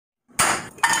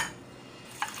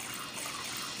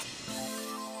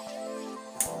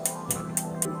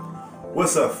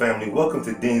What's up, family? Welcome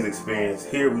to Ddins Xperience.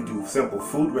 Here we do simple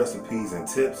food recipes and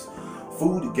tips,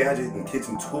 food, gadget, and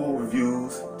kitchen tool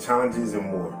reviews, challenges, and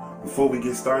more. Before we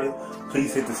get started,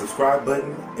 please hit the subscribe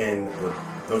button and the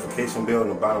notification bell on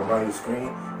the bottom right of the screen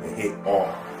and hit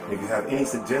all. And if you have any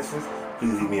suggestions,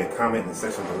 please leave me a comment in the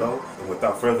section below. And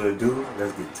without further ado,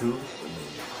 let's get to it.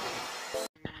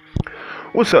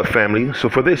 What's up, family? So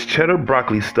for this cheddar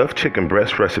broccoli stuffed chicken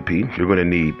breast recipe, you're going to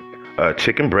need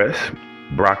chicken breast,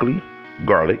 broccoli,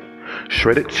 garlic,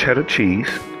 shredded cheddar cheese,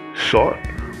 salt,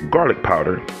 garlic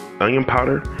powder, onion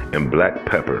powder, and black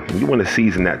pepper. You want to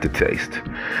season that to taste.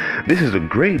 This is a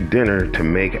great dinner to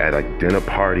make at a dinner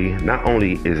party. Not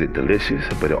only is it delicious,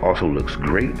 but it also looks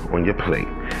great on your plate.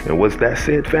 And with that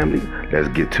said, family, let's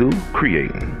get to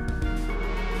creating.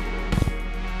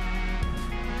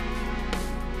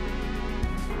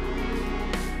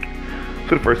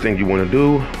 So the first thing you want to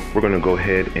do, we're going to go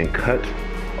ahead and cut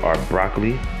our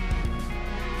broccoli.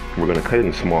 We're going to cut it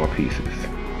in small pieces.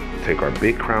 Take our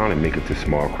big crown and make it to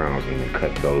small crowns and then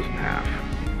cut those in half.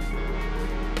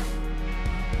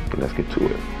 But let's get to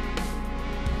it.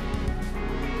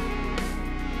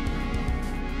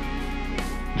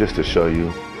 Just to show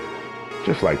you,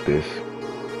 just like this.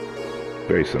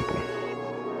 Very simple.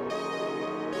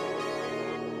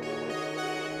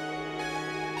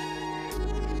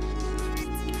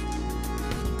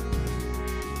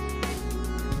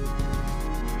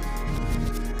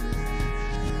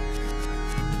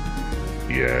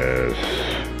 Yes.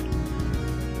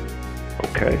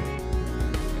 Okay.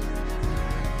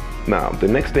 Now, the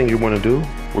next thing you want to do,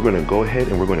 we're going to go ahead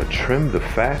and we're going to trim the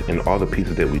fat and all the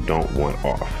pieces that we don't want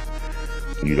off.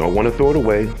 You don't want to throw it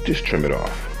away, just trim it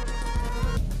off.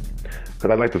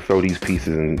 Because I like to throw these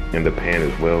pieces in the pan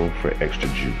as well for extra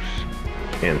juice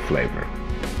and flavor.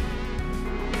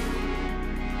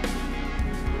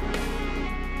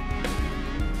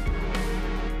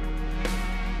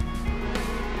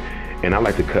 And I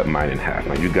like to cut mine in half.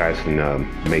 Now you guys can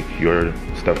make your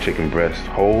stuffed chicken breast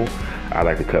whole. I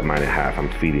like to cut mine in half. I'm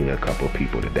feeding a couple of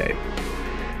people today.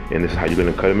 And this is how you're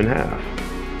gonna cut them in half.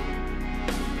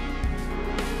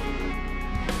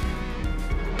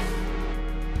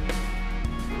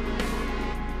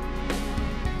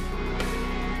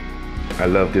 I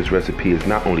love this recipe. It's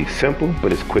not only simple,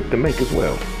 but it's quick to make as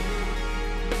well.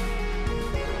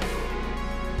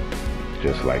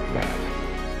 Just like that.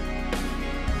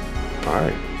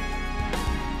 Alright,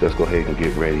 let's go ahead and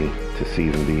get ready to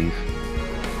season these.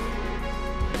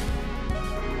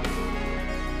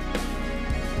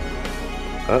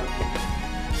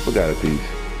 Forgot a piece.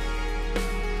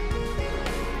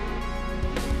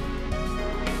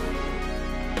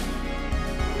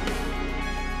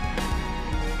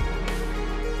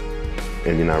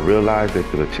 And then I realized that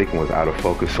the chicken was out of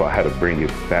focus, so I had to bring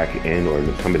it back in, or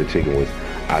some of the chicken was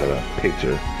out of the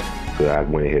picture. So I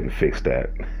went ahead and fixed that.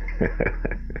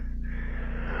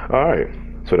 Alright,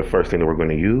 so the first thing that we're going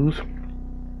to use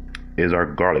is our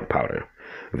garlic powder,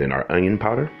 then our onion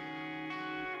powder,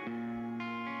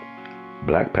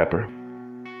 black pepper,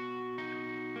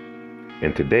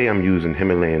 and today I'm using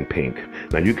Himalayan pink.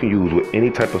 Now you can use with any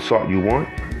type of salt you want.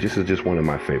 This is just one of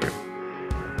my favorite.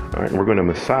 Alright, and we're going to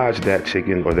massage that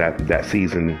chicken or that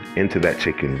season into that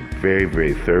chicken very,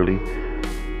 very thoroughly.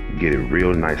 Get it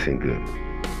real nice and good.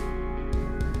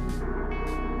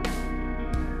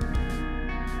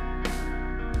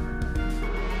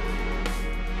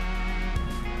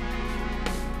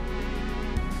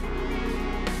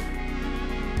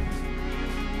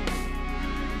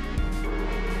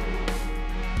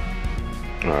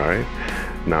 Alright,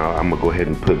 now I'm gonna go ahead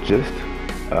and put just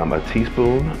a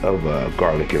teaspoon of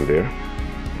garlic in there,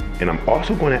 and I'm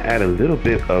also going to add a little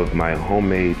bit of my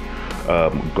homemade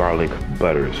garlic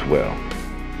butter as well.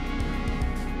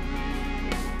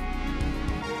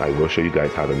 I will show you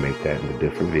guys how to make that in a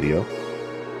different video.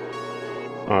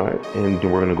 Alright, and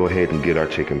then we're going to go ahead and get our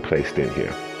chicken placed in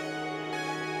here.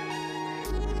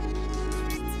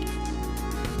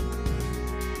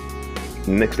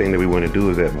 Next thing that we want to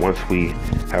do is that once we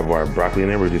have our broccoli in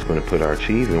there, we're just going to put our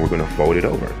cheese and we're going to fold it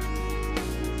over.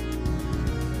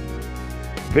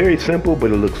 Very simple,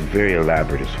 but it looks very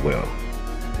elaborate as well.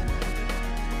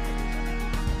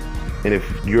 And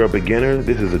if you're a beginner,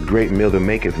 this is a great meal to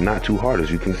make. It's not too hard.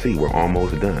 As you can see, we're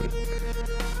almost done.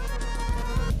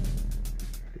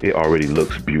 It already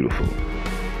looks beautiful.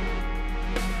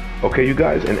 Okay, you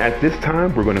guys, and at this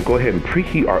time, we're going to go ahead and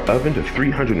preheat our oven to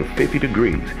 350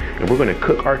 degrees. And we're going to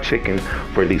cook our chicken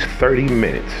for at least 30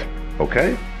 minutes,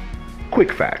 okay?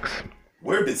 Quick facts.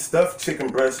 Where did stuffed chicken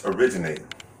breast originate?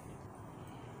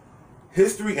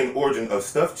 History and origin of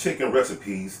stuffed chicken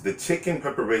recipes. The chicken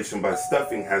preparation by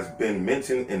stuffing has been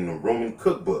mentioned in the Roman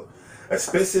cookbook,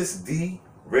 Xperience de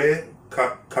Re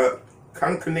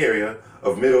Conquinaria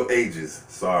of Middle Ages.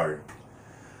 Sorry.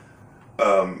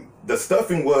 The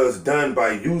stuffing was done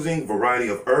by using variety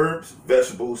of herbs,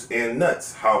 vegetables, and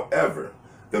nuts. However,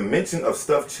 the mention of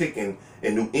stuffed chicken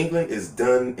in New England is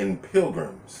done in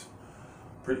pilgrims.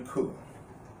 Pretty cool.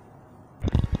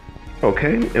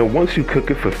 Okay, and once you cook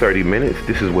it for 30 minutes,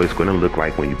 this is what it's going to look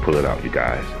like when you pull it out, you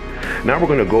guys. Now we're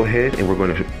going to go ahead and we're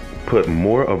going to put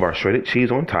more of our shredded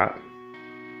cheese on top.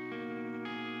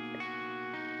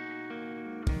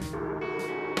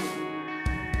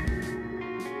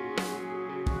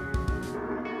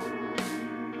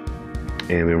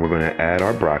 And then we're going to add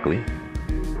our broccoli.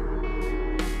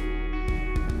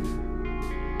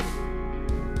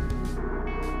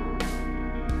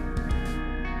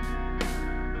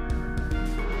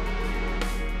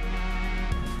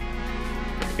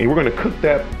 And we're going to cook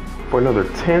that for another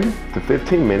 10 to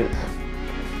 15 minutes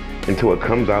until it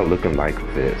comes out looking like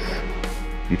this.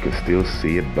 You can still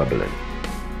see it bubbling.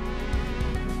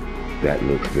 That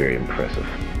looks very impressive.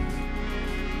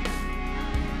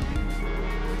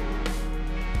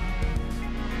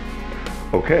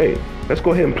 Okay, let's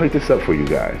go ahead and plate this up for you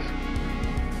guys.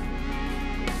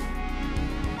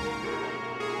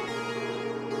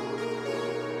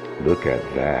 Look at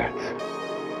that.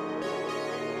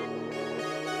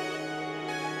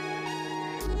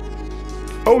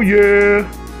 Oh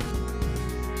yeah!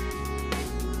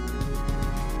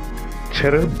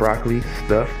 Cheddar broccoli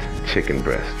stuffed chicken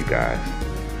breast, you guys.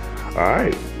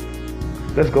 Alright,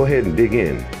 let's go ahead and dig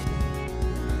in.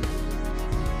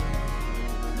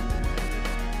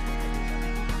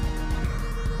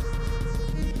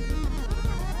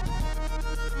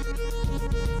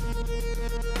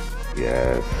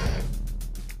 Yes.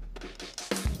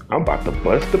 I'm about to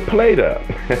bust the plate up.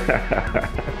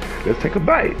 Let's take a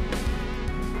bite.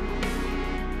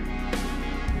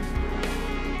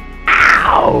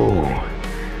 Ow!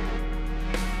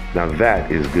 Now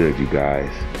that is good, you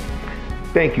guys.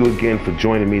 Thank you again for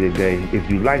joining me today. If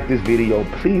you like this video,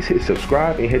 please hit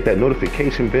subscribe and hit that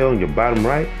notification bell in your bottom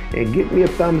right and give me a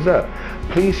thumbs up.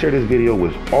 Please share this video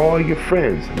with all your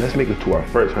friends. Let's make it to our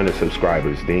first 100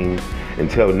 subscribers, Ddins.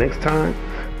 Until next time,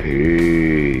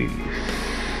 peace.